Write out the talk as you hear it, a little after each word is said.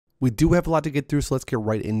We do have a lot to get through, so let's get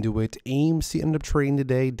right into it. AMC ended up trading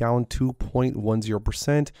today down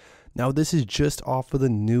 2.10%. Now, this is just off of the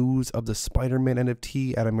news of the Spider-Man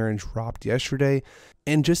NFT Adam Aaron dropped yesterday.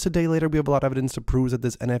 And just a day later, we have a lot of evidence to prove that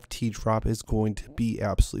this NFT drop is going to be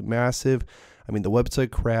absolutely massive. I mean, the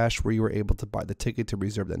website crashed where you were able to buy the ticket to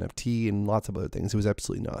reserve the NFT and lots of other things. It was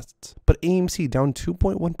absolutely nuts. But AMC down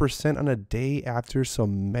 2.1% on a day after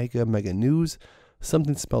some mega news.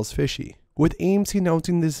 Something smells fishy. With AMC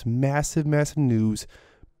announcing this massive news,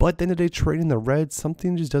 but then today trading the red,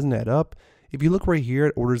 something just doesn't add up. If you look right here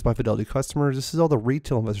at orders by Fidelity customers, this is all the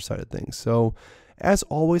retail investor side of things. So as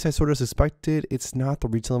always, I sort of suspected it's not the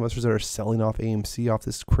retail investors that are selling off AMC off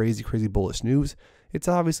this crazy bullish news. It's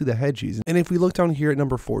obviously the hedgies. And if we look down here at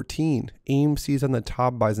number 14, AMC is on the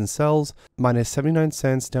top buys and sells, minus 79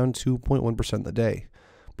 cents, down 2.1% the day.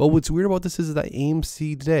 But what's weird about this is that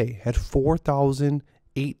AMC today had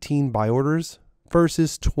 4,018 buy orders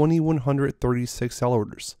versus 2,136 sell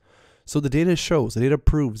orders. So the data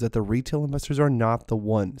proves that the retail investors are not the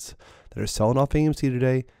ones that are selling off AMC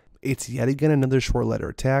today. It's yet again another short ladder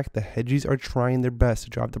attack. The hedgies are trying their best to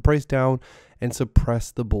drive the price down and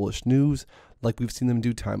suppress the bullish news like we've seen them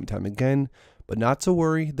do time and time again. But not to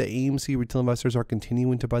worry, the AMC retail investors are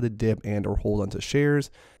continuing to buy the dip and or hold onto shares.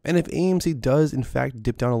 And if AMC does in fact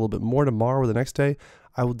dip down a little bit more tomorrow or the next day,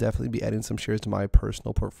 I will definitely be adding some shares to my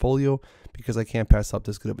personal portfolio because I can't pass up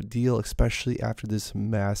this good of a deal, especially after this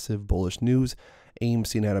massive bullish news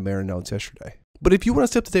AMC and Adam Aaron announced yesterday. But if you want to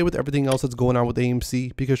stay up to date with everything else that's going on with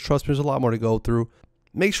AMC, because trust me, there's a lot more to go through,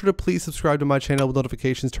 make sure to please subscribe to my channel with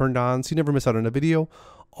notifications turned on so you never miss out on a video.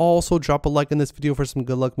 Also, drop a like in this video for some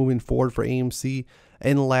good luck moving forward for AMC.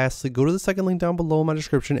 And lastly, go to the second link down below in my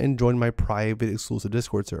description and join my private exclusive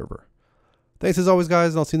Discord server. Thanks as always,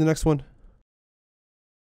 guys, and I'll see you in the next one.